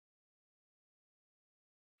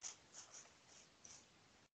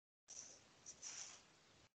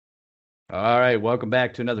All right, welcome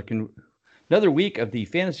back to another week of the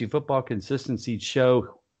Fantasy Football Consistency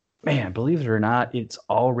Show. Man, believe it or not, it's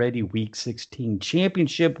already Week 16,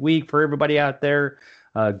 championship week for everybody out there.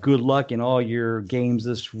 Good luck in all your games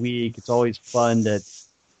this week. It's always fun that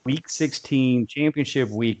Week 16 championship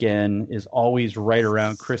weekend is always right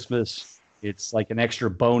around Christmas. It's like an extra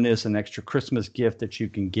bonus, an extra Christmas gift that you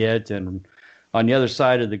can get. And on the other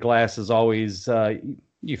side of the glass is always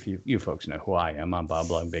you folks know who I am. I'm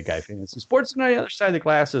Bob Lung, Big Guy Fantasy Sports. And on the other side of the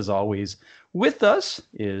glass, as always, with us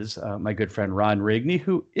is my good friend Ron Rigney,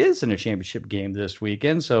 who is in a championship game this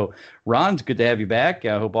weekend. So, Ron, it's good to have you back.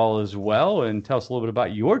 I hope all is well. And tell us a little bit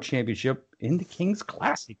about your championship in the Kings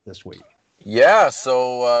Classic this week. Yeah,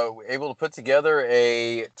 so able to put together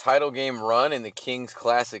a title game run in the Kings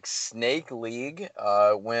Classic Snake League.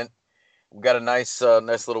 We got a nice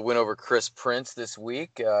little win over Chris Prince this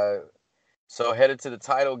week. So headed to the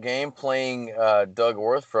title game, playing Doug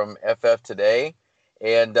Orth from FF today,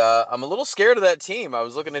 and I'm a little scared of that team. I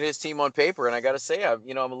was looking at his team on paper, and I got to say, I'm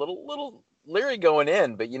a little leery going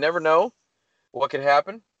in, but you never know what could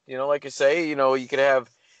happen. Like I say, you could have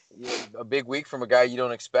a big week from a guy you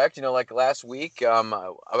don't expect. Like last week,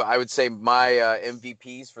 I would say my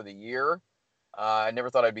MVPs for the year. I never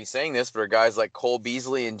thought I'd be saying this, but are guys like Cole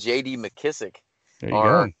Beasley and J.D. McKissick There you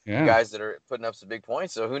are go. Yeah. guys that are putting up some big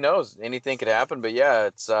points. So who knows? Anything could happen. But yeah,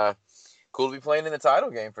 it's cool to be playing in the title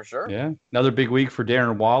game for sure. Yeah. Another big week for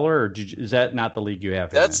Darren Waller, or is that not the league you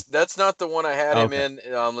have him in? That's not the one I had him Okay.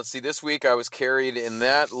 in. Let's see. This week I was carried in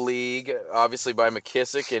that league, obviously by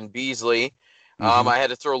McKissick and Beasley. Mm-hmm. I had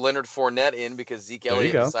to throw Leonard Fournette in because Zeke There you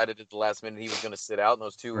Elliott go. decided at the last minute he was going to sit out, and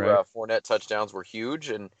those two Right. Fournette touchdowns were huge.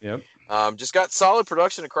 And Yep. just got solid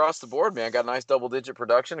production across the board, man. Got nice double-digit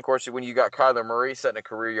production. Of course, when you got Kyler Murray setting a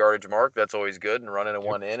career yardage mark, that's always good, and running a Yep.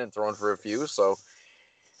 one in and throwing for a few. So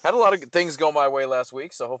had a lot of things go my way last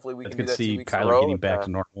week, so hopefully we That's can do good to that 2 see weeks in a Kyler row. getting And, back to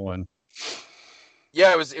normal. And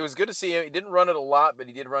yeah, it was good to see him. He didn't run it a lot, but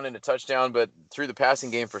he did run into touchdown. But through the passing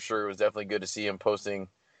game for sure, it was definitely good to see him posting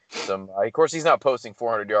some. Of course, he's not posting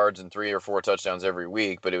 400 yards and 3 or 4 touchdowns every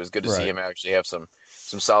week, but it was good to see right. him actually have some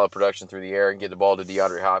solid production through the air and get the ball to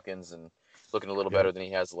DeAndre Hopkins and looking a little Yep. better than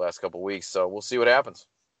he has the last couple of weeks. So we'll see what happens.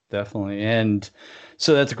 Definitely. And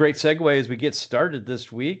so that's a great segue as we get started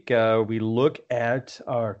this week. We look at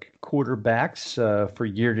our quarterbacks for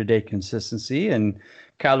year-to-date consistency, and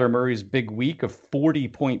Kyler Murray's big week of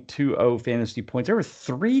 40.20 fantasy points. There were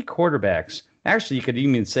three quarterbacks. Actually, you could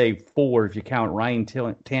even say four if you count Ryan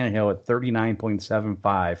Tannehill at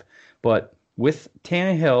 39.75. But with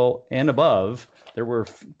Tannehill and above, there were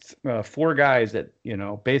four guys that,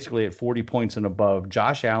 basically at 40 points and above: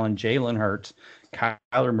 Josh Allen, Jalen Hurts,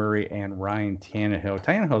 Kyler Murray, and Ryan Tannehill.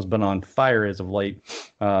 Tannehill's been on fire as of late.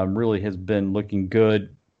 Really has been looking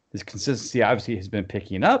good. His consistency obviously has been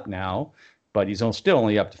picking up now, but he's still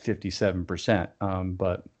only up to 57%.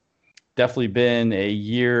 But definitely been a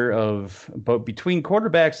year of, but between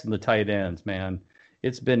quarterbacks and the tight ends, man,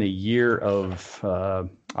 it's been a year of,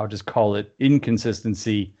 I'll just call it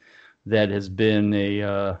inconsistency that has been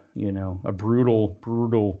a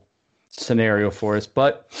brutal scenario for us.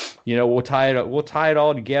 But we'll tie it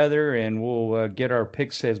all together, and we'll get our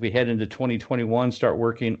picks as we head into 2021. Start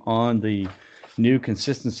working on the new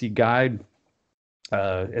consistency guide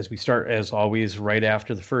as we start, as always, right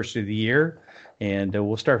after the first of the year, and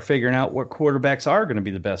we'll start figuring out what quarterbacks are going to be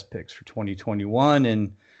the best picks for 2021.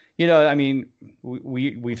 And I mean,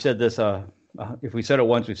 we've said this. If we said it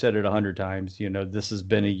once, we've said it 100 times. This has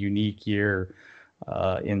been a unique year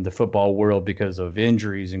in the football world because of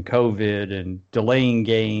injuries and COVID and delaying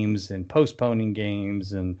games and postponing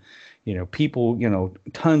games and, people,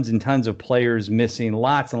 tons and tons of players missing,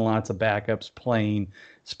 lots and lots of backups playing,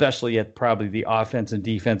 especially at probably the offense and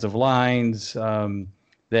defensive lines.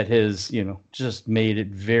 That has, just made it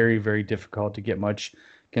very, very difficult to get much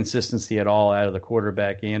consistency at all out of the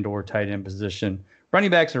quarterback and or tight end position.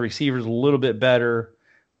 Running backs and receivers a little bit better,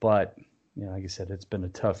 but like I said, it's been a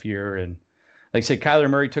tough year. And like I said, Kyler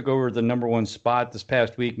Murray took over the number one spot this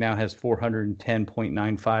past week. Now has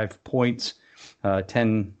 410.95 points, a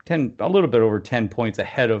little bit over 10 points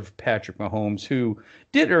ahead of Patrick Mahomes, who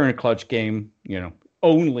did earn a clutch game.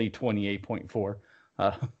 Only 28.4.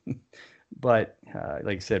 But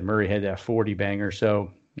like I said, Murray had that 40 banger, so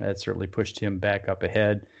that certainly pushed him back up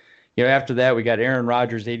ahead. After that, we got Aaron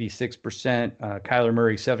Rodgers, 86%, Kyler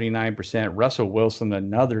Murray, 79%, Russell Wilson,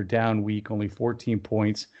 another down week, only 14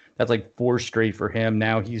 points. That's like four straight for him.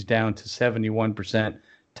 Now he's down to 71%,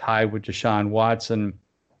 tied with Deshaun Watson.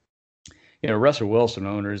 Russell Wilson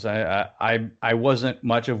owners, I wasn't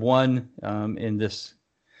much of one in this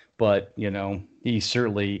but he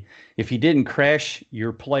certainly, if he didn't crash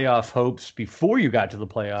your playoff hopes before you got to the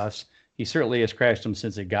playoffs, he certainly has crashed them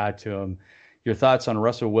since it got to him. Your thoughts on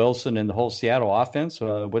Russell Wilson and the whole Seattle offense?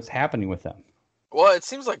 What's happening with them? Well, it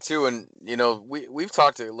seems like too, and we've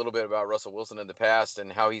talked a little bit about Russell Wilson in the past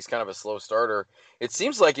and how he's kind of a slow starter. It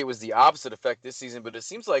seems like it was the opposite effect this season, but it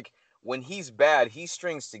seems like when he's bad, he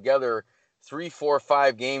strings together 3, 4,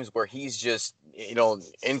 5 games where he's just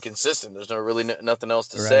inconsistent. There's no really nothing else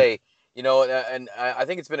to Right. say. And I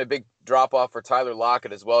think it's been a big drop off for Tyler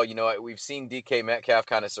Lockett as well. We've seen DK Metcalf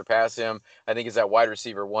kind of surpass him. I think is that wide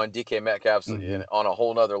receiver one. DK Metcalf's on a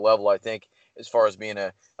whole nother level, I think, as far as being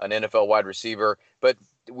an NFL wide receiver. But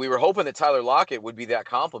we were hoping that Tyler Lockett would be that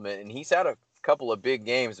complement, and he's had a couple of big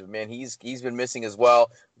games. But man, he's been missing as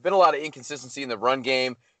well. Been a lot of inconsistency in the run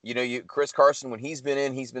game. Chris Carson, when he's been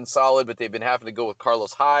in, he's been solid, but they've been having to go with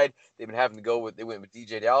Carlos Hyde. They went with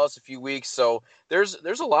DJ Dallas a few weeks. So there's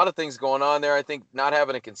a lot of things going on there. I think not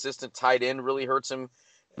having a consistent tight end really hurts him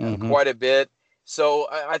quite a bit. So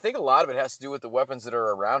I think a lot of it has to do with the weapons that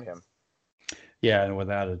are around him. Yeah, and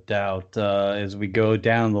without a doubt, as we go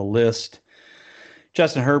down the list,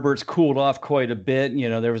 Justin Herbert's cooled off quite a bit.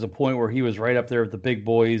 There was a point where he was right up there with the big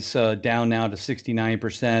boys, down now to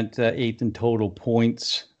 69%, eighth in total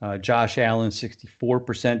points. Josh Allen,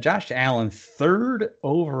 64%. Josh Allen, third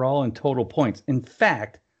overall in total points. In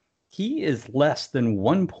fact, he is less than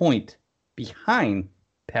 1 point behind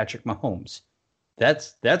Patrick Mahomes.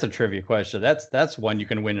 That's a trivia question. That's one you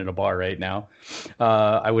can win at a bar right now.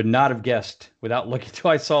 I would not have guessed without looking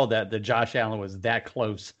until I saw that Josh Allen was that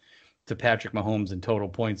close to Patrick Mahomes in total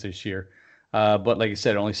points this year. But like I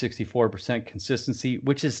said, only 64% consistency,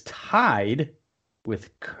 which is tied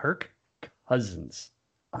with Kirk Cousins.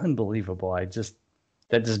 Unbelievable. That just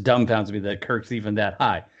dumbfounds me that Kirk's even that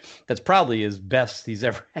high. That's probably his best he's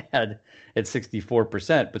ever had at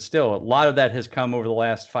 64%. But still, a lot of that has come over the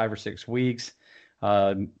last 5 or 6 weeks.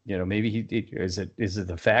 Maybe is it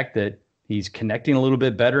the fact that he's connecting a little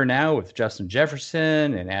bit better now with Justin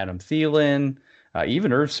Jefferson and Adam Thielen.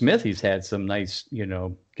 Even Irv Smith, he's had some nice,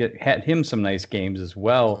 had him some nice games as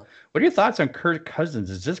well. What are your thoughts on Kirk Cousins?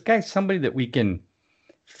 Is this guy somebody that we can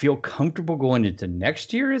feel comfortable going into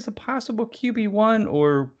next year as a possible QB1,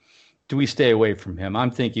 or do we stay away from him?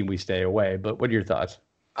 I'm thinking we stay away, but what are your thoughts?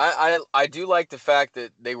 I do like the fact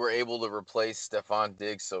that they were able to replace Stephon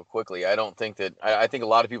Diggs so quickly. I think a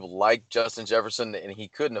lot of people like Justin Jefferson, and he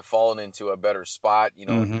couldn't have fallen into a better spot. He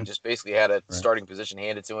just basically had a starting position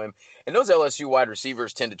handed to him. And those LSU wide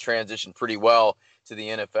receivers tend to transition pretty well to the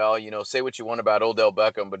NFL. Say what you want about Odell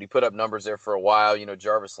Beckham, but he put up numbers there for a while.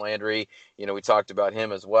 Jarvis Landry, we talked about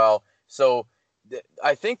him as well. So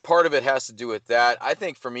I think part of it has to do with that. I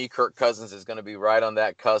think for me, Kirk Cousins is going to be right on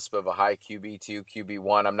that cusp of a high QB2,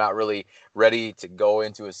 QB1. I'm not really ready to go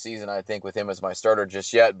into a season, I think, with him as my starter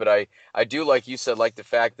just yet. But I do, like you said, like the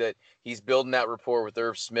fact that he's building that rapport with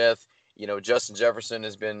Irv Smith. Justin Jefferson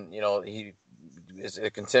has been, he is a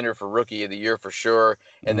contender for Rookie of the Year for sure.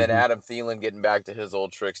 And then Adam Thielen getting back to his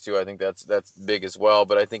old tricks too. I think that's big as well.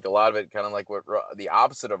 But I think a lot of it kind of like the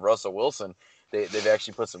opposite of Russell Wilson. They've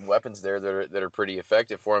actually put some weapons there that are pretty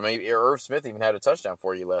effective for him. Maybe Irv Smith even had a touchdown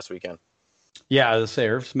for you last weekend. Yeah, I would say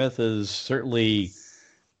Irv Smith is certainly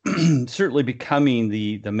becoming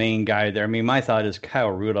the main guy there. I mean, my thought is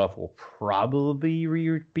Kyle Rudolph will probably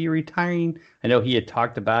be retiring. I know he had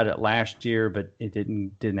talked about it last year, but it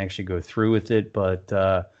didn't actually go through with it. But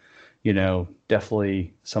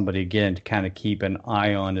definitely somebody again to kind of keep an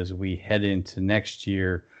eye on as we head into next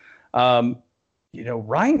year. Ryan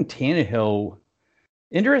Tannehill.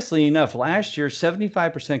 Interestingly enough, last year,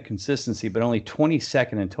 75% consistency, but only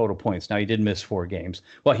 22nd in total points. Now, he did miss 4 games.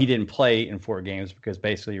 Well, he didn't play in 4 games because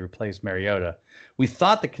basically he replaced Mariota. We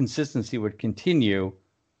thought the consistency would continue,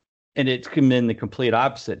 and it's been the complete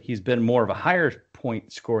opposite. He's been more of a higher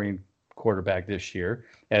point scoring quarterback this year,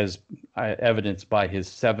 as evidenced by his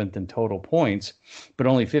 7th in total points, but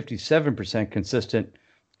only 57% consistent.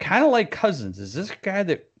 Kind of like Cousins. Is this a guy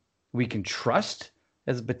that we can trust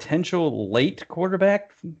as a potential late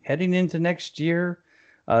quarterback heading into next year,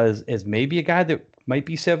 as maybe a guy that might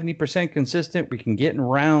be 70% consistent? We can get in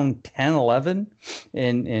round 10, 11,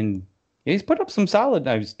 and he's put up some solid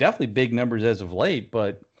numbers, definitely big numbers as of late,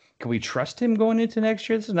 but can we trust him going into next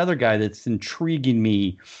year? This is another guy that's intriguing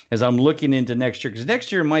me as I'm looking into next year, because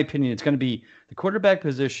next year, in my opinion, it's going to be the quarterback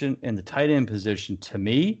position and the tight end position, to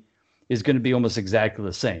me, is going to be almost exactly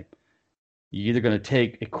the same. You're either going to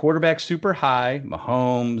take a quarterback super high,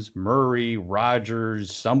 Mahomes, Murray,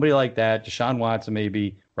 Rodgers, somebody like that, Deshaun Watson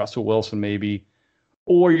maybe, Russell Wilson maybe,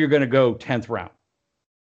 or you're going to go 10th round.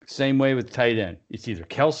 Same way with tight end. It's either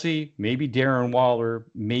Kelsey, maybe Darren Waller,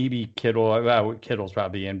 maybe Kittle. Well, Kittle's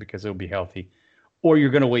probably in because he'll be healthy, or you're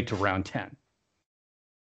going to wait to round 10.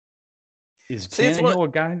 Is See, it's one. Tannehill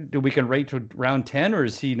a guy that we can rate to round 10, or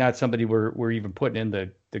is he not somebody we're even putting in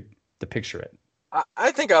the picture at?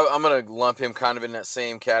 I think I'm going to lump him kind of in that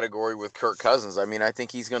same category with Kirk Cousins. I mean, I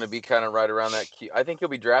think he's going to be kind of right around that. I think he'll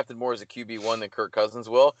be drafted more as a QB1 than Kirk Cousins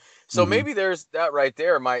will. So Mm-hmm. maybe there's that right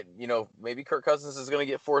there. Maybe Kirk Cousins is going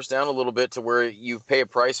to get forced down a little bit to where you pay a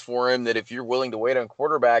price for him that if you're willing to wait on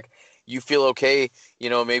quarterback, you feel okay.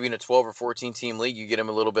 Maybe in a 12 or 14 team league, you get him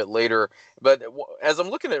a little bit later. But as I'm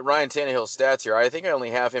looking at Ryan Tannehill's stats here, I think I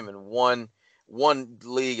only have him in one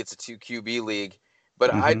league. It's a 2 QB league. But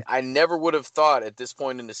Mm-hmm. I never would have thought at this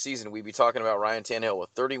point in the season we'd be talking about Ryan Tannehill with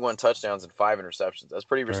 31 touchdowns and 5 interceptions. That's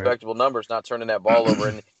pretty Right. respectable numbers, not turning that ball over.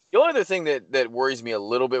 And the only other thing that worries me a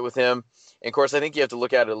little bit with him, and of course I think you have to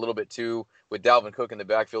look at it a little bit too with Dalvin Cook in the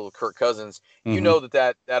backfield with Kirk Cousins. You Mm-hmm. know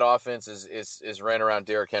that offense is ran around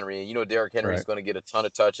Derrick Henry, and you know Derrick Henry is Right. going to get a ton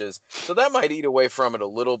of touches, so that might eat away from it a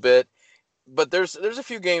little bit. But there's a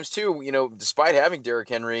few games too, despite having Derrick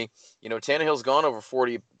Henry, Tannehill's gone over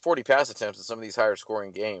 40 pass attempts in some of these higher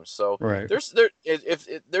scoring games. So Right.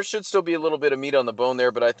 there should still be a little bit of meat on the bone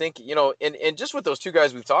there. But I think, and just with those two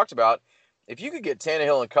guys we've talked about, if you could get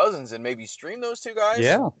Tannehill and Cousins and maybe stream those two guys,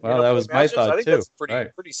 Yeah. Well, that play was my matchups, I thought think too. that's pretty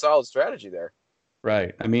Right. pretty solid strategy there.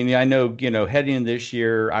 Right. I mean, I know, heading in this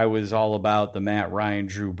year, I was all about the Matt Ryan,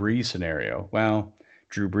 Drew Brees scenario. Well,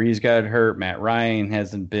 Drew Brees got hurt. Matt Ryan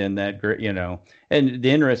hasn't been that great. And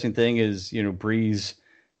the interesting thing is, Brees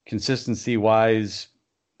consistency wise,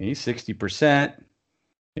 he's 60%.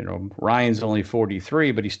 Ryan's only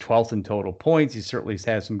 43, but he's 12th in total points. He certainly has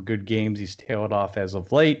had some good games. He's tailed off as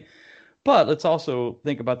of late. But let's also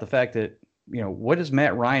think about the fact that, what has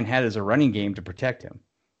Matt Ryan had as a running game to protect him?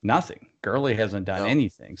 Nothing. Gurley hasn't done No,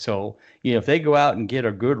 anything. So, if they go out and get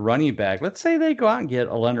a good running back, let's say they go out and get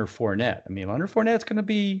a Leonard Fournette. I mean, Leonard Fournette's going to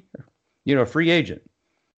be, a free agent.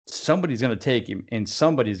 Somebody's going to take him and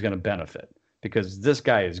somebody's going to benefit because this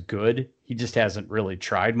guy is good. He just hasn't really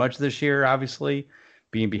tried much this year, obviously,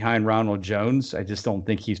 being behind Ronald Jones. I just don't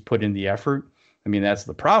think he's put in the effort. I mean, that's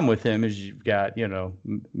the problem with him is you've got, $1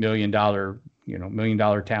 million talent,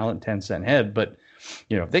 10-cent head. But,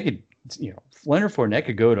 if they could, Leonard Fournette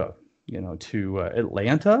could go to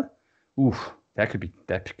Atlanta. Oof, that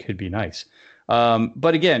could be nice.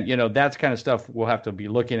 But again, that's kind of stuff we'll have to be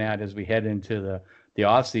looking at as we head into the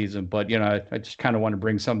off season. But, I just kind of want to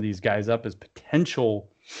bring some of these guys up as potential,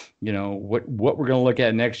 what we're going to look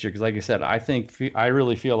at next year. Because like I said, I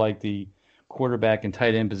really feel like the quarterback and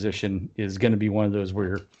tight end position is going to be one of those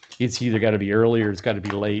where it's either got to be early or it's got to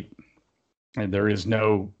be late. And there is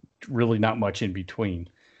really not much in between.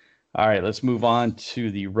 All right, let's move on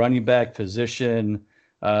to the running back position.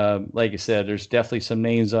 Like I said, there's definitely some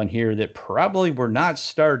names on here that probably were not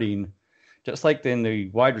starting, just like in the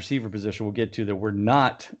wide receiver position we'll get to, that were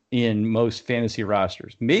not in most fantasy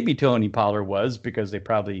rosters. Maybe Tony Pollard was because they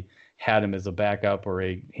probably had him as a backup or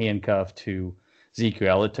a handcuff to Zeke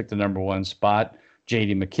Elliott, took the number one spot.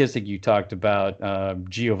 J.D. McKissick, you talked about,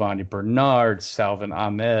 Giovanni Bernard, Salvin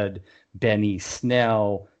Ahmed, Benny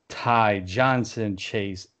Snell, Ty Johnson,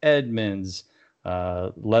 Chase Edmonds, Mike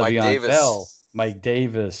Le'Veon Bell, Davis. Mike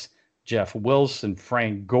Davis, Jeff Wilson,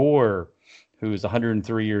 Frank Gore, who is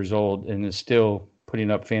 103 years old and is still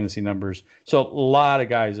putting up fantasy numbers. So a lot of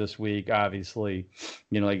guys this week, obviously,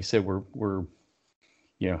 like you said, we're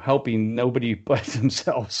helping nobody but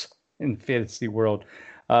themselves in the fantasy world.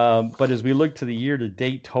 But as we look to the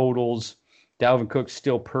year-to-date totals, Dalvin Cook's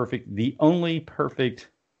still perfect. The only perfect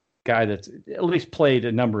guy that's at least played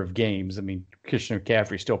a number of games. I mean, Christian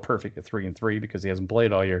McCaffrey's still perfect at 3-3 because he hasn't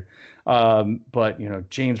played all year. But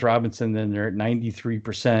James Robinson, then they're at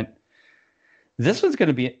 93%. This one's going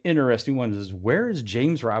to be an interesting one. Is where is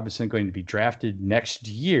James Robinson going to be drafted next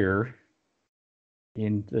year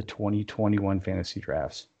in the 2021 fantasy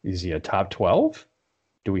drafts? Is he a top 12?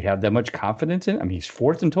 Do we have that much confidence in? I mean, he's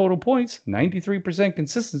fourth in total points, 93%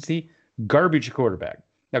 consistency, garbage quarterback.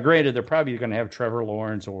 Now, granted, they're probably going to have Trevor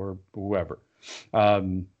Lawrence or whoever.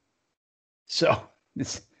 So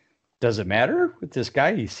does it matter with this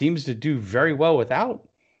guy? He seems to do very well without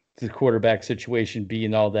the quarterback situation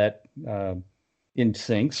being all that in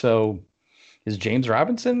sync. So is James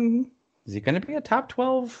Robinson, is he going to be a top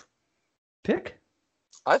 12 pick?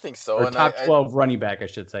 I think so. Or And top 12 running back, I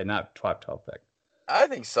should say, not top 12 pick. I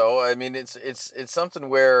think so. I mean, it's something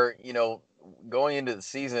where, going into the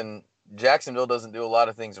season, Jacksonville doesn't do a lot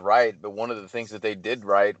of things right, but one of the things that they did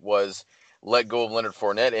right was let go of Leonard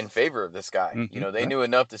Fournette in favor of this guy. Mm-hmm. They Right. knew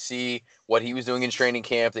enough to see what he was doing in training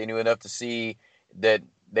camp. They knew enough to see that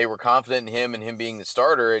they were confident in him and him being the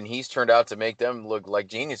starter, and he's turned out to make them look like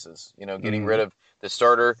geniuses. Getting rid Mhm. of the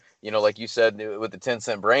starter, like you said, with the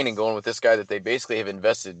 10-cent brain, and going with this guy that they basically have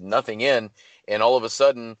invested nothing in, and all of a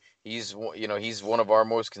sudden he's one of our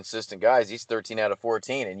most consistent guys. He's 13 out of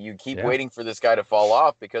 14, and you keep Yeah. waiting for this guy to fall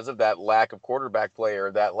off because of that lack of quarterback play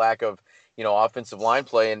or that lack of offensive line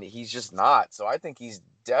play, and he's just not. So I think he's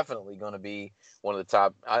definitely going to be one of the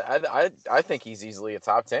top. I think he's easily a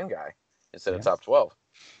top 10 guy instead of Yeah. top 12.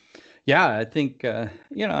 Yeah, I think and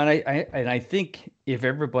I think if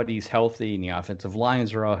everybody's healthy and the offensive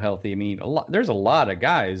lines are all healthy, I mean, there's a lot of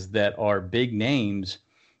guys that are big names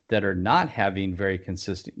that are not having very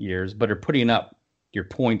consistent years, but are putting up your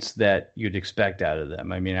points that you'd expect out of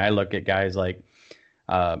them. I mean, I look at guys like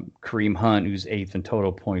Kareem Hunt, who's eighth in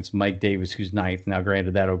total points, Mike Davis, who's ninth. Now,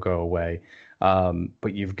 granted, that'll go away,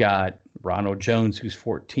 but you've got Ronald Jones, who's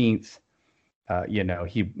 14th.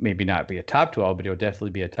 He maybe not be a top 12, but he'll definitely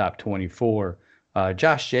be a top 24.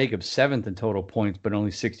 Josh Jacobs, seventh in total points, but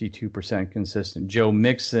only 62% consistent. Joe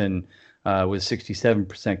Mixon was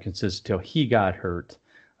 67% consistent till he got hurt.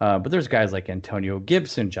 But there's guys like Antonio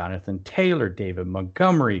Gibson, Jonathan Taylor, David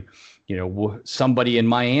Montgomery, somebody in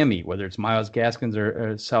Miami, whether it's Miles Gaskins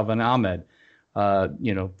or Salvin Ahmed.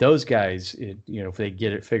 Those guys, if they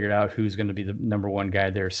get it figured out, who's going to be the number one guy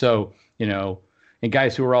there. So, and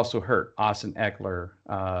guys who are also hurt, Austin Eckler,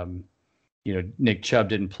 Nick Chubb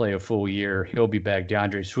didn't play a full year. He'll be back.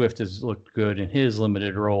 DeAndre Swift has looked good in his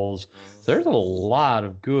limited roles. So there's a lot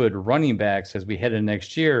of good running backs as we head into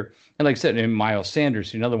next year. And like I said, and Miles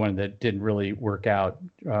Sanders, another one that didn't really work out.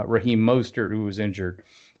 Raheem Mostert, who was injured,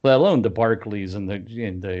 let alone the Barkleys and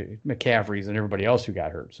the McCaffreys and everybody else who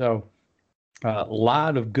got hurt. So a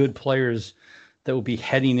lot of good players that will be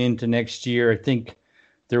heading into next year. I think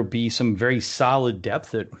there'll be some very solid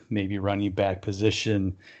depth at maybe running back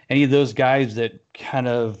position. Any of those guys that kind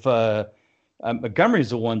of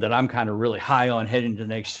Montgomery's the one that I'm kind of really high on heading into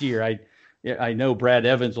next year. I know Brad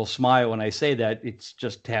Evans will smile when I say that. It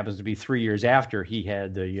just happens to be 3 years after he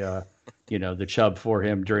had the Chubb for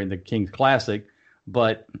him during the Kings Classic.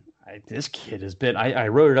 But this kid has been. I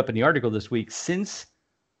wrote it up in the article this week since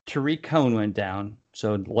Tariq Cohen went down.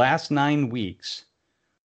 So last 9 weeks.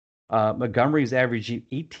 Montgomery's averaging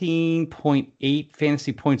 18.8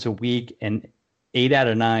 fantasy points a week and 8 out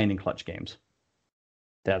of 9 in clutch games.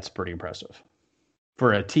 That's pretty impressive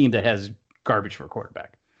for a team that has garbage for a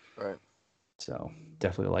quarterback. Right. So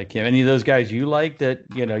definitely like him. Any of those guys you like that,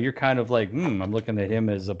 you're kind of like, I'm looking at him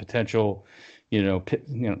as a potential,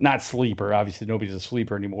 not sleeper. Obviously nobody's a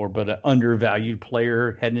sleeper anymore, but an undervalued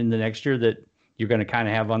player heading into next year that you're going to kind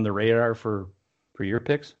of have on the radar for your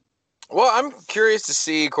picks? Well, I'm curious to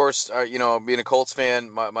see, of course, being a Colts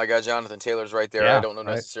fan, my guy Jonathan Taylor's right there. I Yeah, don't know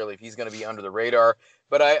right. necessarily if he's going to be under the radar,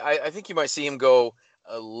 but I think you might see him go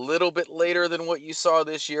a little bit later than what you saw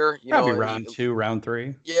this year. Probably round 2, round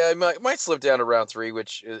 3. Yeah, it might slip down to round 3,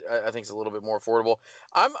 which I think is a little bit more affordable.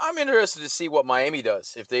 I'm interested to see what Miami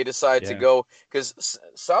does if they decide to Yeah. go, because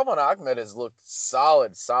Salvon Ahmed has looked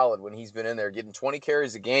solid when he's been in there, getting 20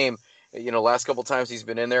 carries a game. Last couple times he's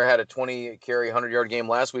been in there, had a 20 carry, 100-yard game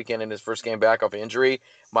last weekend in his first game back off injury.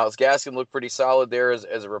 Myles Gaskin looked pretty solid there as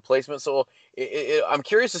a replacement. So I'm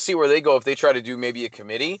curious to see where they go if they try to do maybe a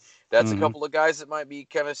committee. That's a Mm-hmm. couple of guys that might be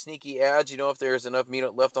kind of sneaky ads, if there's enough meat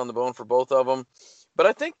left on the bone for both of them. But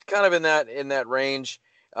I think kind of in that range,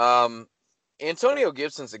 Antonio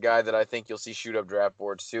Gibson's a guy that I think you'll see shoot up draft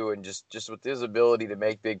boards too, and just with his ability to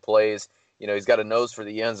make big plays. He's got a nose for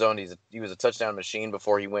the end zone. He was a touchdown machine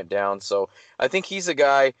before he went down. So I think he's a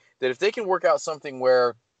guy that if they can work out something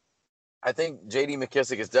where I think J.D.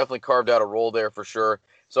 McKissic has definitely carved out a role there for sure.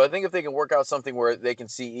 So I think if they can work out something where they can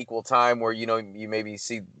see equal time, where you maybe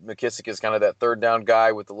see McKissic as kind of that third down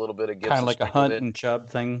guy with a little bit of Kind of Gibson like a sprinkled Hunt in. and Chubb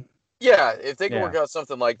thing. Yeah, if they can Yeah. work out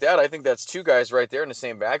something like that, I think that's two guys right there in the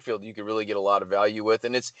same backfield you could really get a lot of value with.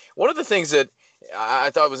 And it's one of the things that I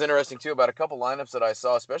thought was interesting too about a couple lineups that I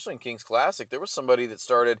saw, especially in Kings Classic. There was somebody that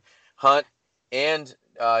started Hunt and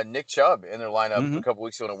Nick Chubb in their lineup a Mm-hmm. couple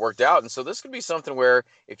weeks ago, and it worked out. And so this could be something where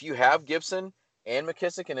if you have Gibson and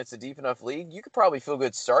McKissic and it's a deep enough league, you could probably feel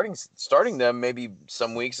good starting them maybe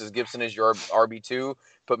some weeks as Gibson is your RB2,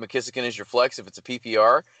 put McKissic in as your flex if it's a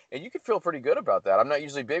PPR, and you could feel pretty good about that. I'm not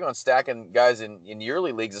usually big on stacking guys in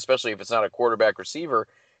yearly leagues, especially if it's not a quarterback receiver.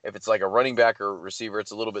 If it's like a running back or receiver, it's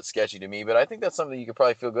a little bit sketchy to me, but I think that's something you could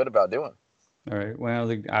probably feel good about doing. All right.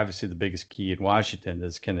 Well, obviously the biggest key in Washington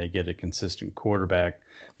is can they get a consistent quarterback?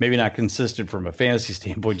 Maybe not consistent from a fantasy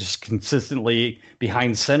standpoint, just consistently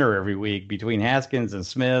behind center every week between Haskins and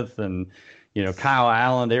Smith and Kyle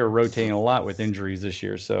Allen. They were rotating a lot with injuries this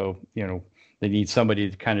year, so they need somebody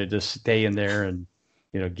to kind of just stay in there and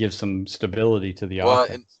give some stability to the Well,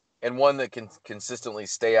 offense. and one that can consistently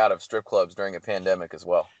stay out of strip clubs during a pandemic as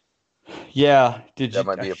well. Yeah, did That you?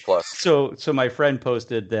 might be a plus. So my friend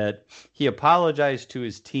posted that he apologized to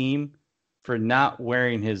his team for not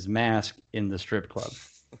wearing his mask in the strip club.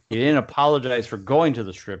 He didn't apologize for going to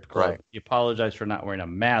the strip club. Right. He apologized for not wearing a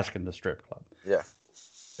mask in the strip club. Yeah.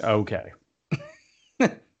 Okay.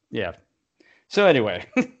 Yeah. So anyway,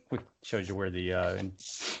 we showed you where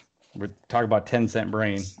we're talking about 10-cent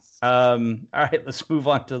brain. All right, let's move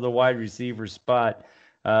on to the wide receiver spot.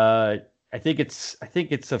 Uh, I think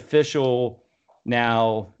it's official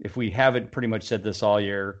now. If we haven't pretty much said this all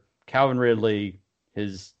year, Calvin Ridley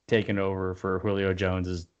has taken over for Julio Jones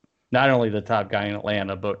as not only the top guy in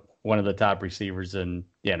Atlanta, but one of the top receivers in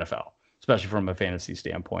the NFL, especially from a fantasy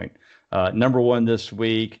standpoint. Number one this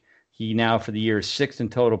week. He now for the year is sixth in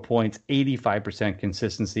total points, 85%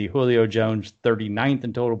 consistency. Julio Jones, 39th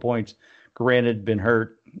in total points. Granted, been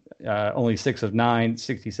hurt, only 6 of 9,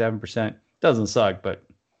 67%. Doesn't suck, but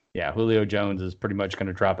yeah, Julio Jones is pretty much going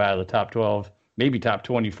to drop out of the top 12, maybe top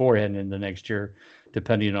 24 heading into next year,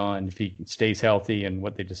 depending on if he stays healthy and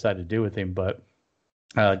what they decide to do with him. But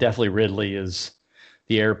definitely Ridley is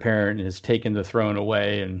the heir apparent and has taken the throne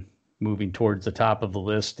away and moving towards the top of the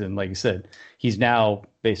list. And like I said, he's now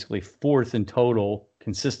basically fourth in total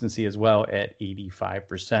consistency as well at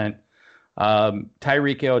 85%.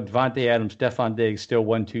 Tyreek Hill, Devontae Adams, Stephon Diggs still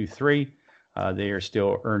 1, 2, 3. They are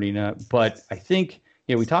still earning up. But I think,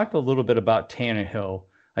 we talked a little bit about Tannehill.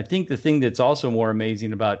 I think the thing that's also more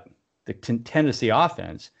amazing about the Tennessee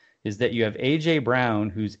offense is that you have A.J. Brown,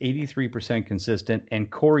 who's 83% consistent, and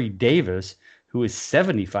Corey Davis, who is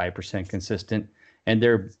 75% consistent. And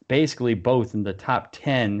they're basically both in the top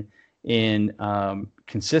 10 in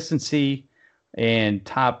consistency and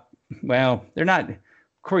they're not.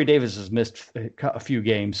 Corey Davis has missed a few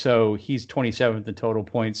games, so he's 27th in total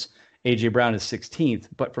points. A.J. Brown is 16th.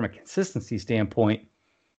 But from a consistency standpoint,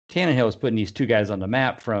 Tannehill is putting these two guys on the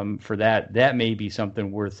map for that. That may be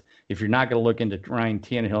something worth, if you're not going to look into Ryan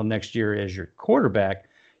Tannehill next year as your quarterback,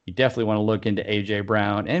 you definitely want to look into A.J.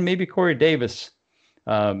 Brown and maybe Corey Davis,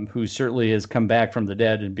 who certainly has come back from the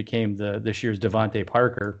dead and became this year's Devontae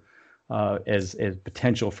Parker as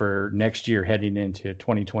potential for next year heading into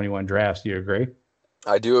 2021 drafts. Do you agree?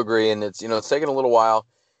 I do agree, and it's taken a little while,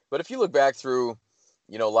 but if you look back through,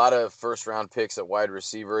 a lot of first round picks at wide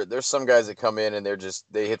receiver, there's some guys that come in and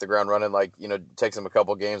they hit the ground running, like, it takes them a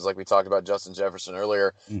couple games, like we talked about Justin Jefferson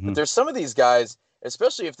earlier. Mm-hmm. But there's some of these guys,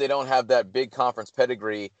 especially if they don't have that big conference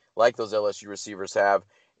pedigree like those LSU receivers have,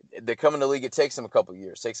 they come in the league, it takes them a couple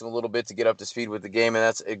years, takes them a little bit to get up to speed with the game, and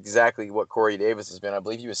that's exactly what Corey Davis has been. I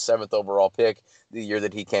believe he was 7th overall pick the year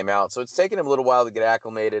that he came out, so it's taken him a little while to get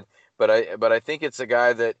acclimated. But I think it's a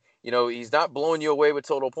guy that, he's not blowing you away with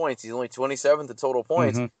total points. He's only 27th in total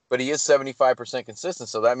points, Mm-hmm. but he is 75% consistent.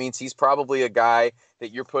 So that means he's probably a guy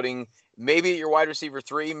that you're putting maybe at your wide receiver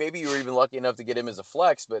 3. Maybe you were even lucky enough to get him as a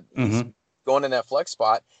flex, but he's going in that flex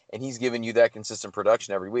spot, and he's giving you that consistent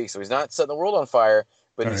production every week. So he's not setting the world on fire,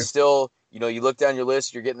 but All he's right. still, you look down your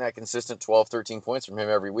list, you're getting that consistent 12, 13 points from him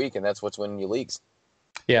every week, and that's what's winning you leagues.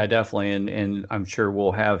 Yeah, definitely. And I'm sure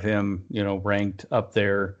we'll have him, ranked up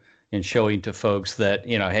there and showing to folks that,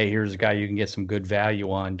 hey, here's a guy you can get some good value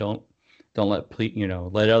on. Don't let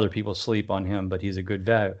other people sleep on him, but he's a good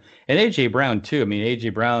value. And AJ Brown too. I mean,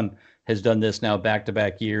 AJ Brown has done this now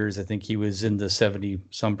back-to-back years. I think he was in the 70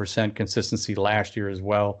 some percent consistency last year as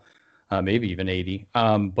well, maybe even 80.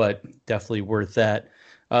 But definitely worth that.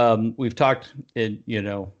 We've talked,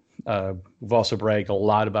 we've also bragged a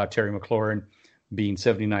lot about Terry McLaurin being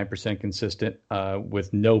 79% consistent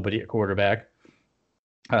with nobody at quarterback.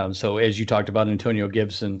 So as you talked about Antonio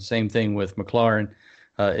Gibson, same thing with McLaurin.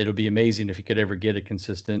 It'll be amazing if he could ever get a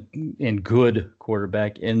consistent and good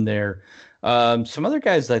quarterback in there. Some other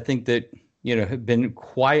guys I think that, have been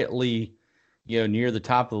quietly, near the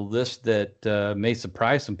top of the list that may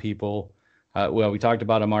surprise some people. We talked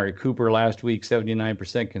about Amari Cooper last week,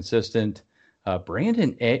 79% consistent.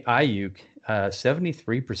 Brandon Ayuk,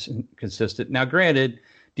 73% consistent. Now, granted,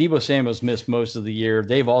 Deebo Samuel's missed most of the year.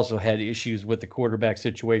 They've also had issues with the quarterback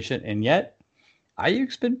situation, and yet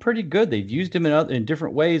Ayuk's been pretty good. They've used him in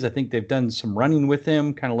different ways. I think they've done some running with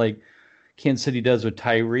him, kind of like Kansas City does with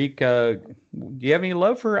Tyreek. Do you have any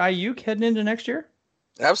love for Ayuk heading into next year?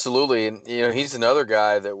 Absolutely. And, he's another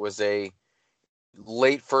guy that was a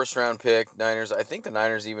late first round pick. Niners, I think the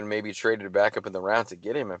Niners even maybe traded back up in the round to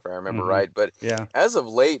get him, if I remember right. But Yeah. as of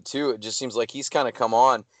late, too, it just seems like he's kind of come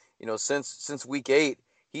on. Since week 8,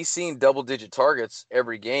 he's seen double-digit targets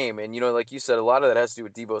every game. And, like you said, a lot of that has to do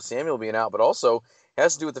with Deebo Samuel being out, but also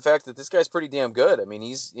has to do with the fact that this guy's pretty damn good. I mean,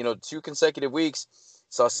 he's, 2 consecutive weeks.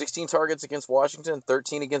 saw 16 targets against Washington,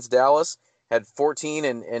 13 against Dallas, had 14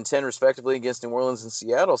 and 10 respectively against New Orleans and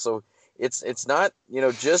Seattle. So it's not,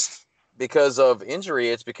 just because of injury,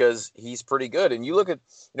 it's because he's pretty good. And you look at,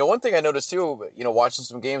 one thing I noticed too, watching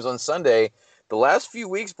some games on Sunday, the last few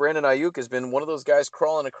weeks, Brandon Ayuk has been one of those guys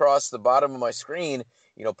crawling across the bottom of my screen,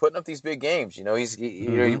 putting up these big games.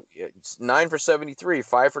 He's 9 for 73,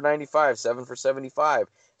 5 for 95, 7 for 75,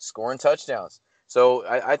 scoring touchdowns. So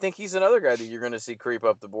I think he's another guy that you're going to see creep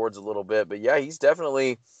up the boards a little bit. But yeah, he's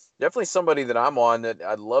definitely somebody that I'm on that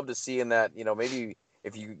I'd love to see in that, maybe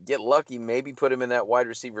if you get lucky, maybe put him in that wide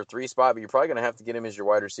receiver 3 spot, but you're probably going to have to get him as your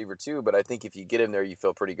wide receiver 2. But I think if you get him there, you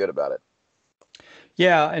feel pretty good about it.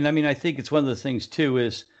 Yeah, and I mean, I think it's one of the things too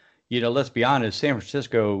is, let's be honest, San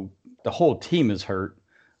Francisco, the whole team is hurt.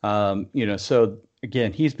 So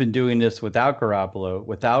again, he's been doing this without Garoppolo,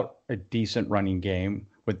 without a decent running game,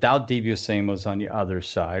 without Deebo Samuels on the other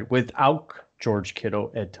side, without George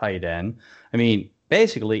Kittle at tight end. I mean,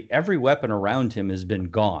 basically every weapon around him has been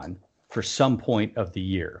gone for some point of the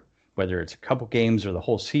year, whether it's a couple games or the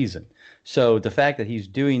whole season. So the fact that he's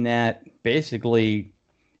doing that basically,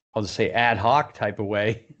 I'll just say ad hoc type of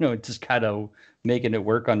way, just kind of making it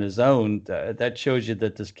work on his own, that shows you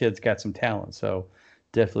that this kid's got some talent. So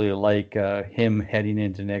definitely like him heading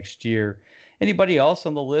into next year. Anybody else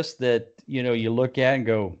on the list that, you look at and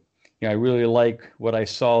go, I really like what I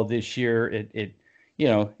saw this year.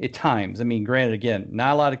 At times, I mean, granted, again,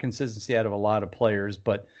 not a lot of consistency out of a lot of players,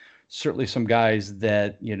 but certainly some guys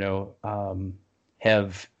that,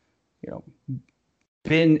 have,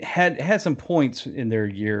 had some points in their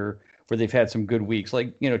year where they've had some good weeks,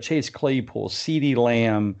 like Chase Claypool, CeeDee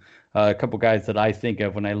Lamb, a couple guys that I think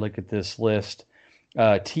of when I look at this list.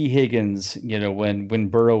 T. Higgins, when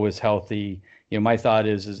Burrow was healthy, my thought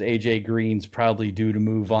is AJ Green's probably due to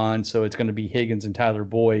move on, so it's going to be Higgins and Tyler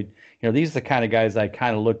Boyd. These are the kind of guys I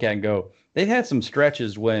kind of look at and go, they've had some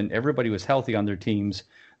stretches when everybody was healthy on their teams.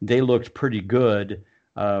 They looked pretty good.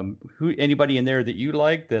 Anybody in there that you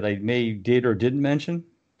like that I did or didn't mention?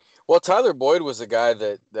 Well, Tyler Boyd was a guy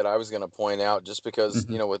that I was going to point out just because,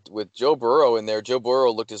 with Joe Burrow in there, Joe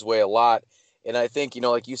Burrow looked his way a lot. And I think,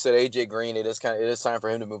 like you said, AJ Green, it is time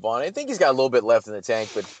for him to move on. I think he's got a little bit left in the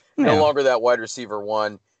tank, but no longer that wide receiver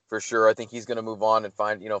 1 for sure. I think he's going to move on and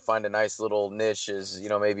find a nice little niche as,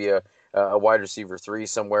 maybe a wide receiver 3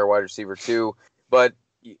 somewhere, wide receiver 2. But,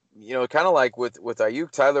 kind of like with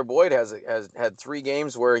Ayuk, Tyler Boyd has had 3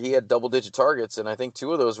 games where he had double-digit targets, and I think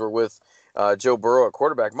 2 of those were with Joe Burrow at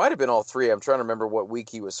quarterback. Might have been all 3. I'm trying to remember what week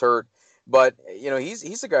he was hurt. But,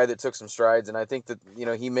 he's a guy that took some strides, and I think that,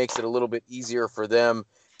 he makes it a little bit easier for them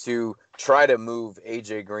to try to move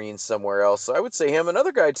A.J. Green somewhere else. So I would say him.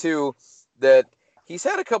 Another guy, too, that he's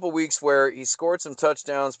had a couple weeks where he scored some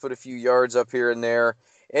touchdowns, put a few yards up here and there,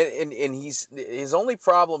 and his only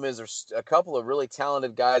problem is there's a couple of really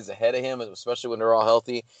talented guys ahead of him, especially when they're all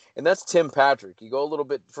healthy, and that's Tim Patrick. You go a little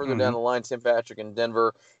bit further down the line, Tim Patrick in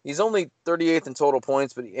Denver. He's only 38th in total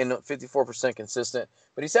points, but in 54% consistent.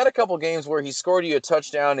 But he's had a couple games where he scored you a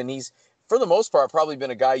touchdown, and he's, for the most part, probably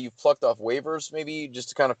been a guy you've plucked off waivers, maybe just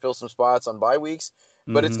to kind of fill some spots on bye weeks.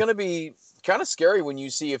 But it's going to be kind of scary when you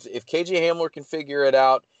see if KJ Hamler can figure it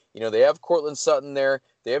out. They have Cortland Sutton there.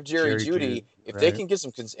 They have Jerry Jeudy. If they can get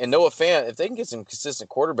some, and Noah Fant, if they can get some consistent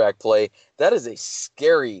quarterback play, that is a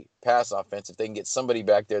scary pass offense if they can get somebody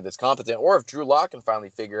back there that's competent, or if Drew Lock can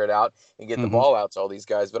finally figure it out and get the ball out to all these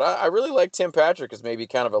guys. But I really like Tim Patrick as maybe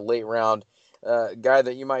kind of a late round guy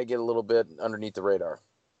that you might get a little bit underneath the radar.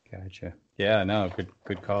 Gotcha. Yeah, no,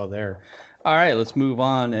 good call there. All right, let's move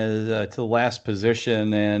on to the last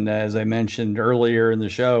position. And as I mentioned earlier in the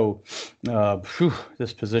show,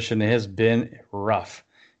 this position has been rough.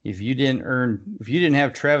 If you didn't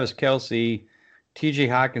have Travis Kelce, T.J.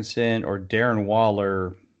 Hawkinson, or Darren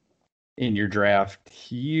Waller in your draft,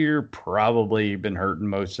 you're probably been hurting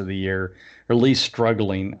most of the year, or at least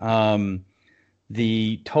struggling.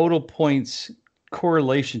 The total points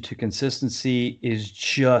correlation to consistency is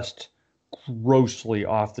just grossly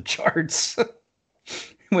off the charts.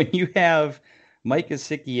 When you have Mike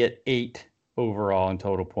Gesicki at 8 overall in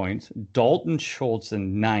total points, Dalton Schultz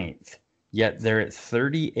in 9th, yet they're at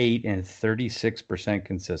 38 and 36%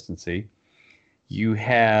 consistency. You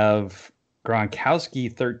have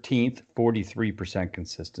Gronkowski 13th, 43%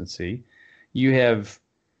 consistency. You have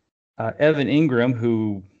Evan Ingram,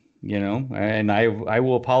 who, and I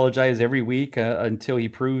will apologize every week until he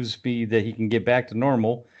proves me that he can get back to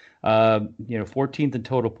normal. 14th in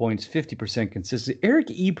total points, 50% consistency. Eric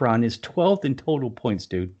Ebron is 12th in total points,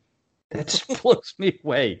 dude. That just blows me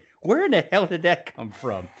away. Where in the hell did that come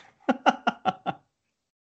from?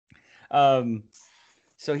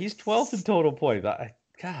 So he's 12th in total points.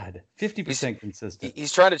 God, He's 50% consistent.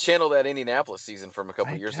 he's trying to channel that Indianapolis season from a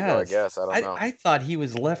couple I years ago, I guess. guess. I don't know. I thought he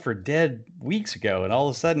was left for dead weeks ago, and all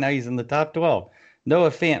of a sudden now he's in the top 12.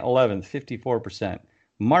 Noah Fant, 11th, 54%.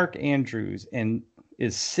 Mark Andrews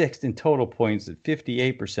is sixth in total points at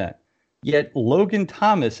 58%. Yet Logan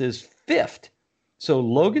Thomas is fifth. So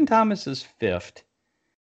Logan Thomas is fifth.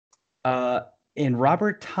 And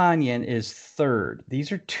Robert Tanyan is third.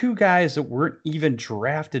 These are two guys that weren't even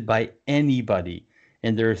drafted by anybody,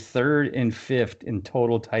 and they're third and fifth in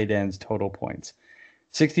total tight ends, total points.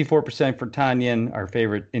 64% for Tanyan, our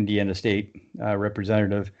favorite Indiana State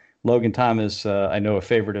representative. Logan Thomas, I know a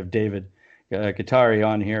favorite of David Katari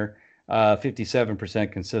on here,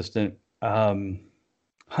 57% consistent.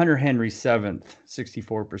 Hunter Henry, 7th,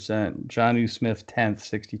 64%. Jonnu Smith, 10th,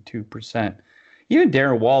 62%. Even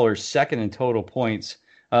Darren Waller, second in total points.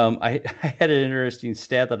 I had an interesting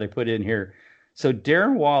stat that I put in here. So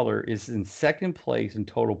Darren Waller is in second place in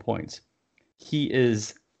total points. He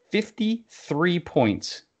is 53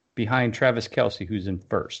 points behind Travis Kelce, who's in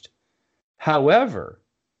first. However,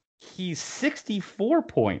 he's 64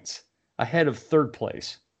 points ahead of third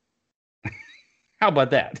place. How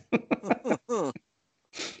about that?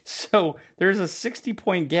 So there's a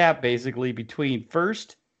 60-point gap basically between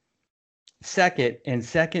first, second, and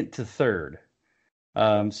second to third.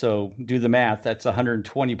 So do the math. That's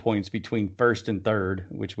 120 points between first and third,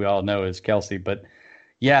 which we all know is Kelce. But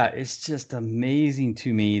yeah, it's just amazing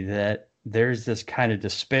to me that there's this kind of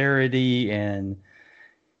disparity. And,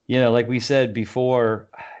 like we said before,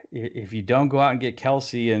 if you don't go out and get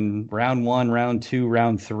Kelce in round 1, round 2,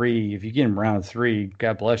 round 3, if you get him round 3,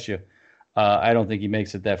 God bless you. I don't think he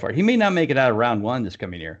makes it that far. He may not make it out of round 1 this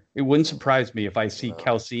coming year. It wouldn't surprise me if I see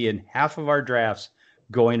Kelce in half of our drafts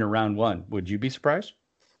going to round 1. Would you be surprised?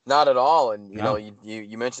 Not at all. And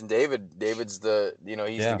you mentioned David. David's the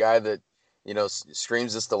he's the guy that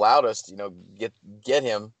screams this the loudest. Get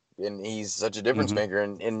him, and he's such a difference maker,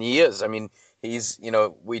 and he is. I mean, he's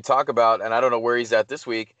we talk about, and I don't know where he's at this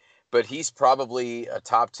week, but he's probably a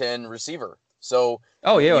top 10 receiver. So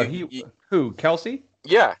who Kelce?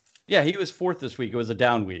 Yeah. Yeah, he was 4th this week. It was a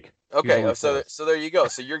down week. Okay, so there you go.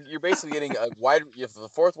 So you're basically getting you have the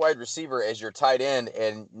 4th wide receiver as your tight end,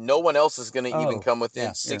 and no one else is going to even come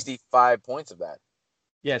within 65 points of that.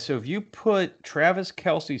 Yeah, so if you put Travis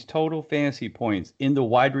Kelce's total fantasy points in the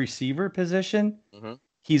wide receiver position,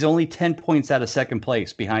 he's only 10 points out of second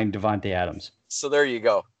place behind Devontae Adams. So there you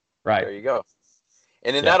go. Right. There you go.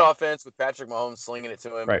 And in that offense with Patrick Mahomes slinging it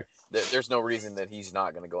to him, right. There's no reason that he's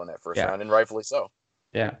not going to go in that first round, and rightfully so.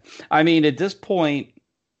 Yeah. I mean, at this point,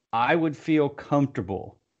 I would feel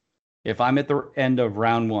comfortable if I'm at the end of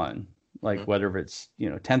round 1, like whether it's,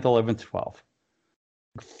 10th, 11th, 12th,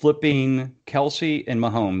 flipping Kelce and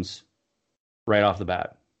Mahomes right off the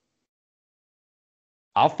bat.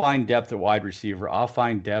 I'll find depth at wide receiver. I'll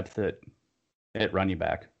find depth at running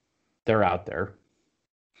back. They're out there.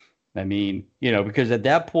 I mean, because at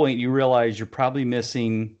that point you realize you're probably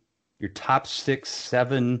missing your top 6,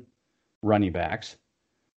 7 running backs.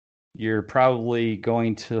 You're probably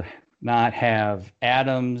going to not have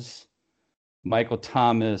Adams, Michael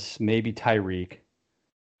Thomas, maybe Tyreek,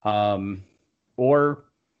 or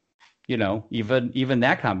even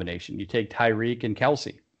that combination. You take Tyreek and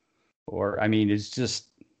Kelce, or I mean, it's just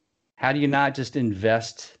how do you not just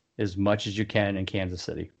invest as much as you can in Kansas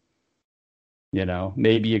City?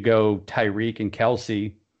 Maybe you go Tyreek and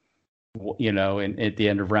Kelce, and at the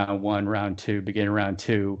end of round 1, round 2, beginning of round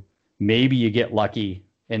 2, maybe you get lucky.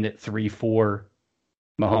 And at 3-4,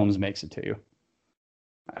 Mahomes makes it to you.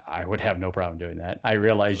 I would have no problem doing that. I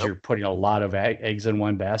realize you're putting a lot of eggs in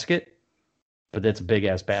one basket, but that's a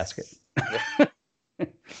big-ass basket.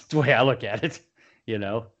 It's the way I look at it,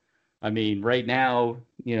 I mean, right now,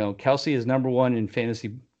 Kelce is number 1 in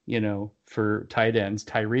fantasy, for tight ends.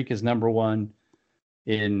 Tyreek is number 1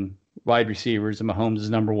 in wide receivers, and Mahomes is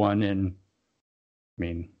number 1 in, I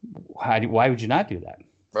mean, why would you not do that?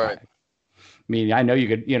 Right. I mean, I know you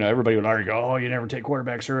could, everybody would argue, oh, you never take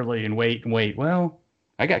quarterbacks early and wait and wait. Well,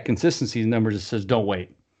 I got consistency numbers that says don't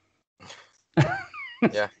wait.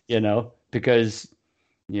 Yeah. Because,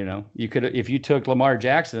 you could, if you took Lamar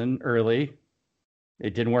Jackson early,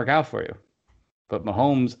 it didn't work out for you. But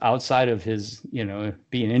Mahomes, outside of his,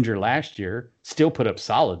 being injured last year, still put up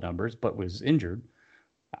solid numbers, but was injured.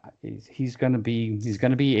 He's going to be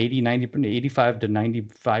 80, 90, 85 to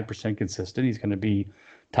 95% consistent. He's going to be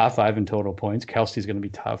top 5 in total points. Kelce's going to be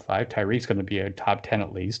top 5. Tyreek's going to be a top 10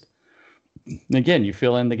 at least. And again, you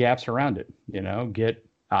fill in the gaps around it. Get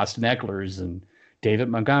Austin Eckler's and David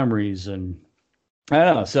Montgomery's, and I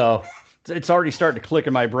don't know. So it's already starting to click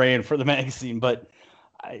in my brain for the magazine. But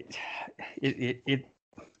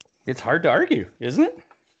it's hard to argue, isn't it?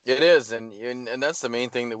 It is, and that's the main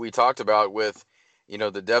thing that we talked about with,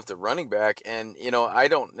 the depth of running back. And I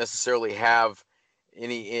don't necessarily have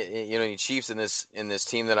any Chiefs in this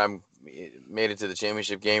team that I'm made it to the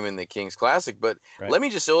championship game in the Kings Classic. But Right. let me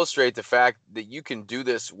just illustrate the fact that you can do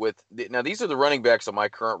this with now. These are the running backs on my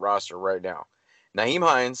current roster right now: Naheem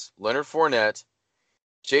Hines, Leonard Fournette,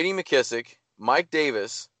 J.D. McKissick, Mike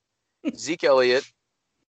Davis, Zeke Elliott,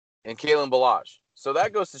 and Kalen Balaj. So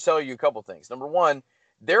that goes to tell you a couple things. Number one,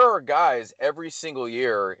 there are guys every single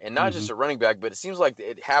year, and not Mm-hmm. just a running back, but it seems like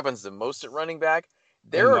it happens the most at running back.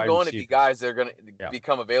 And There are wide going to be receivers. guys that are going to Yeah.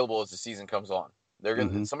 become available as the season comes on.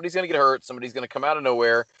 Mm-hmm. Somebody's going to get hurt. Somebody's going to come out of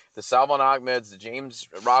nowhere. The Salvon Ahmeds, the James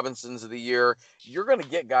Robinsons of the year. You're going to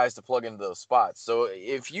get guys to plug into those spots. So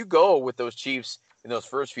if you go with those Chiefs in those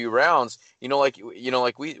first few rounds, like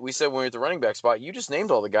we said when we were at the running back spot, you just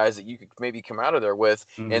named all the guys that you could maybe come out of there with,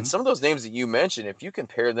 and Mm-hmm. some of those names that you mentioned, if you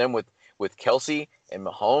compare them with Kelsey and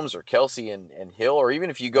Mahomes, or Kelsey and Hill, or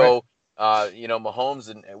even if you Right. go, Mahomes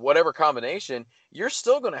and whatever combination, you're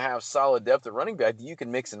still going to have solid depth at running back that you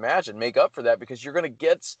can mix and match and make up for that, because you're going to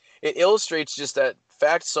get it. Illustrates just that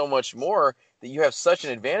fact so much more, that you have such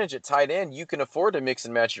an advantage at tight end. You can afford to mix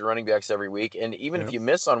and match your running backs every week, and even if Yep. you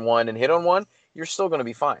miss on one and hit on one, you're still going to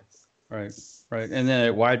be fine. Right. Right. And then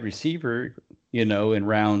at wide receiver, in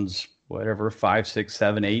rounds whatever 5, 6,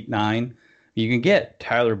 7, 8, 9, you can get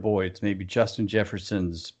Tyler Boyd's, maybe Justin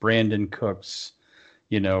Jefferson's, Brandon Cooks,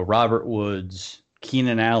 Robert Woods,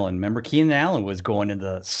 Keenan Allen. Remember, Keenan Allen was going in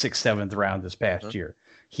the 6th, 7th round this past year.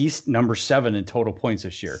 He's number 7 in total points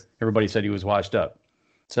this year. Everybody said he was washed up.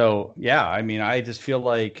 So yeah, I mean, I just feel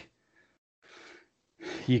like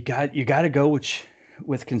you got to go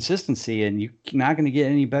with consistency, and you're not going to get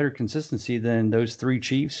any better consistency than those three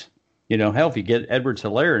Chiefs. Hell, if you get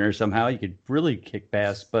Edwards-Helaire in there somehow, you could really kick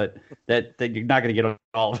bass, but that you're not going to get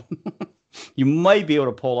all of them. You might be able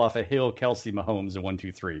to pull off a Hill, Kelsey, Mahomes in 1,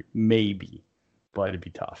 2, 3, maybe, but it'd be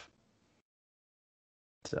tough.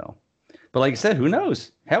 So, but like I said, who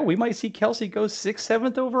knows? Hell, we might see Kelsey go 6th,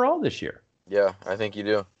 7th overall this year. Yeah, I think you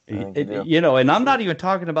do. I think you do. And I'm not even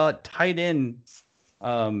talking about tight end.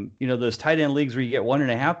 Those tight end leagues where you get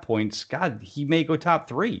 1.5 points. God, he may go top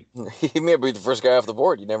 3. He may be the first guy off the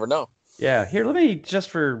board. You never know. Yeah, here, let me, just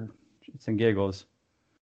for some giggles,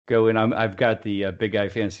 go in. I've got the Big Guy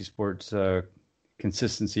Fantasy Sports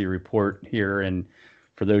consistency report here, and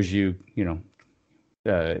for those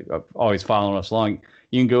of always following us along,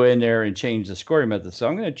 you can go in there and change the scoring method. So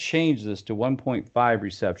I'm going to change this to 1.5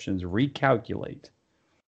 receptions, recalculate.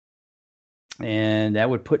 And that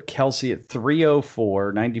would put Kelsey at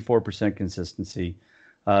 304, 94% consistency.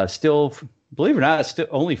 Still, believe it or not, still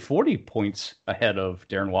only 40 points ahead of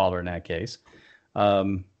Darren Waller in that case.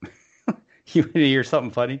 You hear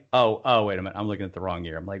something funny? Oh, wait a minute. I'm looking at the wrong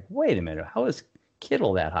year. I'm like, wait a minute. How is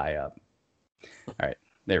Kittle that high up? All right,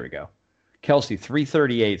 there we go. Kelsey,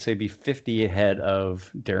 338, so he'd be 50 ahead of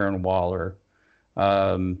Darren Waller.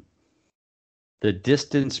 The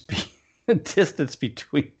distance, distance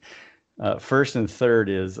between first and third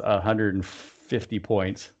is 150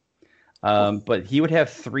 points. But he would have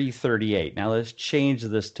 338. Now let's change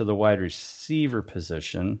this to the wide receiver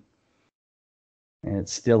position. And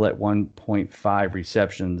it's still at 1.5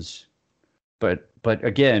 receptions. But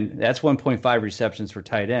again, that's 1.5 receptions for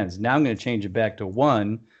tight ends. Now I'm going to change it back to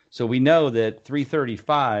 1. So we know that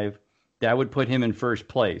 335, that would put him in first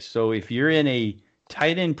place. So if you're in a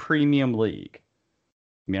tight end premium league,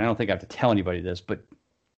 I mean, I don't think I have to tell anybody this, but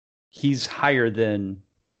he's higher than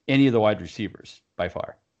any of the wide receivers by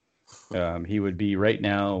far. He would be right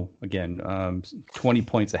now, again, 20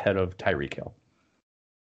 points ahead of Tyreek Hill.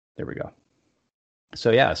 There we go.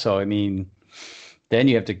 So, yeah. So, I mean, then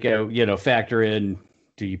you have to go, factor in,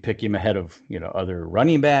 do you pick him ahead of, other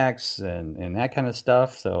running backs and that kind of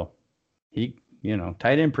stuff? So he,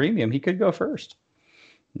 tight end premium, he could go first.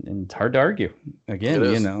 And it's hard to argue. Again,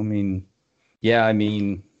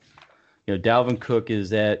 Dalvin Cook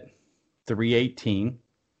is at 318.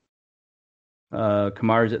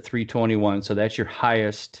 Kamara's at 321, so that's your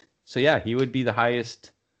highest. So yeah, he would be the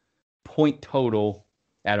highest point total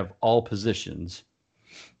out of all positions.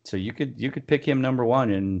 So you could pick him number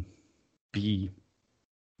 1 and be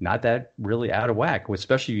not that really out of whack,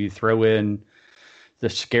 especially if you throw in the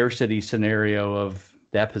scarcity scenario of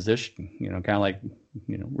that position, kind of like,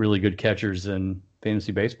 really good catchers in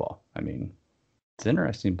fantasy baseball. I mean, it's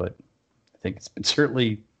interesting, but I think it's been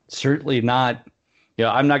certainly not,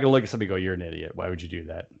 I'm not going to look at somebody and go, you're an idiot. Why would you do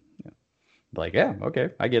that? Like, yeah, okay,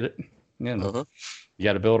 I get it. You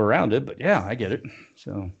got to build around it, but yeah, I get it.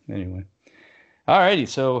 So anyway, All righty,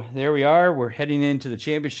 so there we are. We're heading into the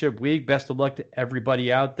championship week. Best of luck to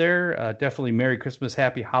everybody out there. Definitely Merry Christmas,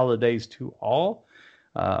 Happy Holidays to all.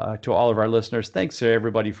 To all of our listeners, thanks to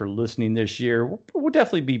everybody for listening this year. We'll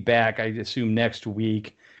definitely be back, I assume, next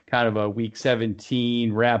week, kind of a week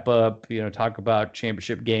 17 wrap up, talk about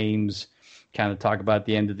championship games, kind of talk about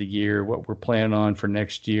the end of the year, what we're planning on for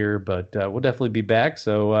next year. But we'll definitely be back.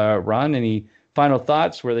 So, Ron, any final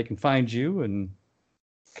thoughts where they can find you and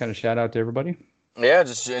kind of shout out to everybody? Yeah,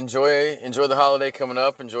 just enjoy the holiday coming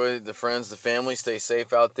up. Enjoy the friends, the family. Stay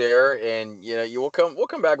safe out there, and you will come. We'll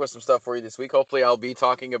come back with some stuff for you this week. Hopefully, I'll be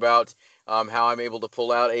talking about how I'm able to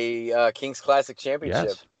pull out a Kings Classic championship.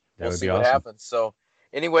 Yes, that We'll would be see what awesome. happens. So,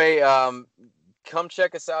 anyway, come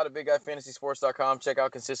check us out at BigGuyFantasySports.com. Check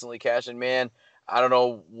out Consistently Cashing. Man, I don't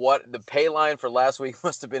know what the pay line for last week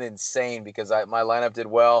must have been insane because my lineup did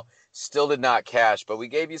well, still did not cash, but we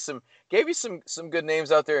gave you some good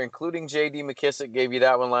names out there, including J.D. McKissick. Gave you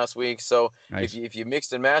that one last week. So if Nice. you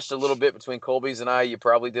mixed and matched a little bit between Colby's and I, you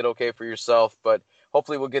probably did okay for yourself. But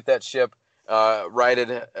hopefully we'll get that ship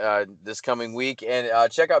righted this coming week.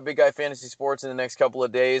 And check out Big Guy Fantasy Sports in the next couple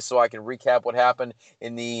of days so I can recap what happened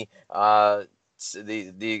in the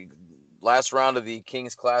last round of the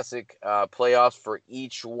Kings Classic playoffs for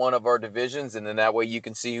each one of our divisions, and then that way you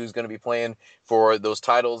can see who's going to be playing for those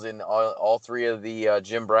titles in all three of the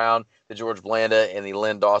Jim Brown, the George Blanda, and the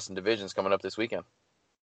Lynn Dawson divisions coming up this weekend.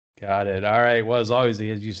 Got it. All right. Well, as always,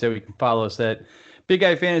 as you said, we can follow us at Big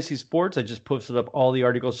Guy Fantasy Sports. I just posted up all the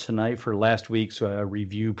articles tonight for last week's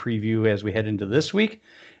review preview as we head into this week.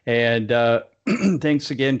 And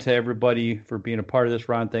thanks again to everybody for being a part of this,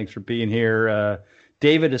 Ron. Thanks for being here.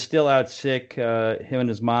 David is still out sick. Him and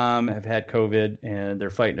his mom have had COVID, and they're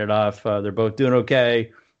fighting it off. They're both doing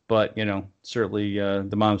okay, but certainly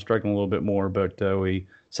the mom's struggling a little bit more. But we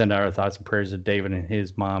send out our thoughts and prayers to David and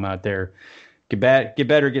his mom out there. Get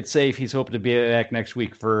better, get safe. He's hoping to be back next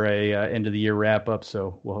week for a end of the year wrap up.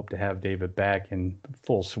 So we'll hope to have David back in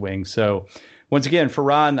full swing. So once again, for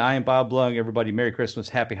Ron, I am Bob Lung. Everybody, Merry Christmas,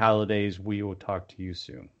 Happy Holidays. We will talk to you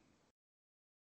soon.